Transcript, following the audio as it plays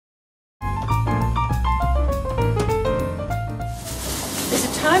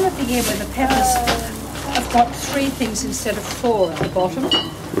something here where the peppers, I've got 3 things instead of 4 at the bottom.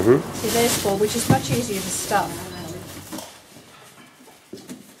 See, there's 4, which is much easier to stuff.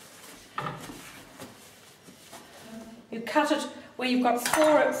 You cut it where you've got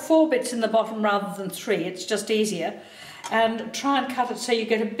 4 bits in the bottom rather than 3, it's just easier. And try and cut it so you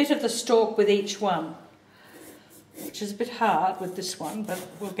get a bit of the stalk with each one, which is a bit hard with this one, but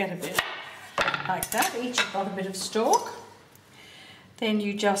we'll get a bit like that. Each have got a bit of stalk. Then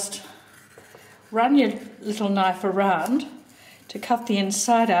you just run your little knife around to cut the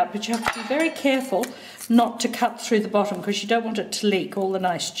inside out, but you have to be very careful not to cut through the bottom because you don't want it to leak all the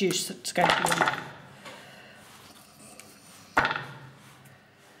nice juice that's going to be in there.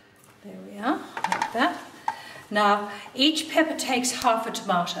 There we are, like that. Now, each pepper takes half a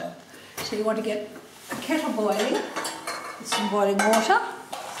tomato. So you want to get a kettle boiling with some boiling water.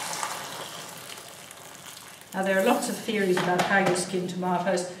 Now, there are lots of theories about how you skin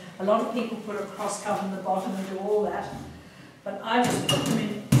tomatoes. A lot of people put a cross-cut on the bottom and do all that. But I just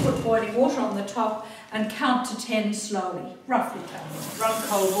put boiling water on the top and count to 10 slowly, roughly count. Run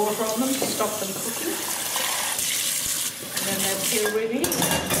cold water on them to stop them cooking. And then they'll feel really.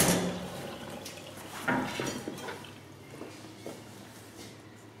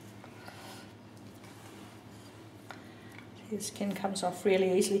 The skin comes off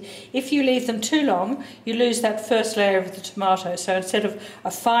really easily. If you leave them too long, you lose that first layer of the tomato. So instead of a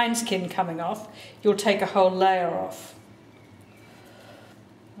fine skin coming off, you'll take a whole layer off.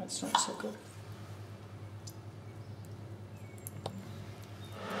 That's not so good.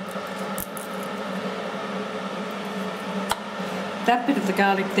 That bit of the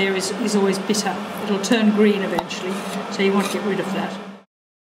garlic there is always bitter. It'll turn green eventually, so you want to get rid of that.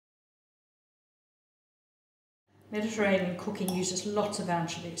 Mediterranean cooking uses lots of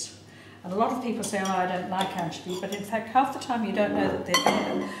anchovies. And a lot of people say, oh, I don't like anchovy, but in fact half the time you don't know that they're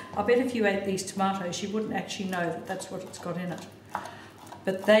there. I bet if you ate these tomatoes you wouldn't actually know that that's what it's got in it.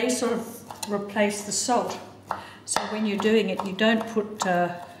 But they sort of replace the salt. So when you're doing it, you don't put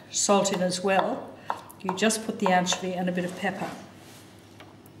salt in as well. You just put the anchovy and a bit of pepper.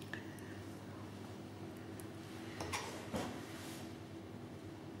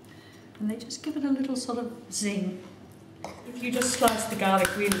 And they just give it a little sort of zing. If you just slice the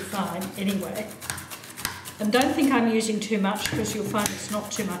garlic really fine anyway. And don't think I'm using too much because you'll find it's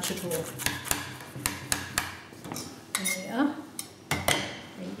not too much at all. There we are.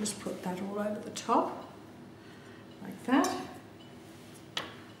 And you just put that all over the top, like that.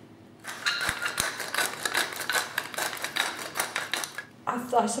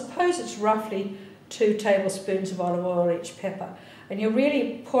 I suppose it's roughly 2 tablespoons of olive oil each pepper. And you're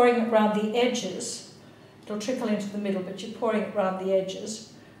really pouring it around the edges. It'll trickle into the middle, but you're pouring it around the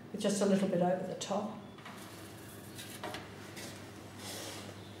edges with just a little bit over the top.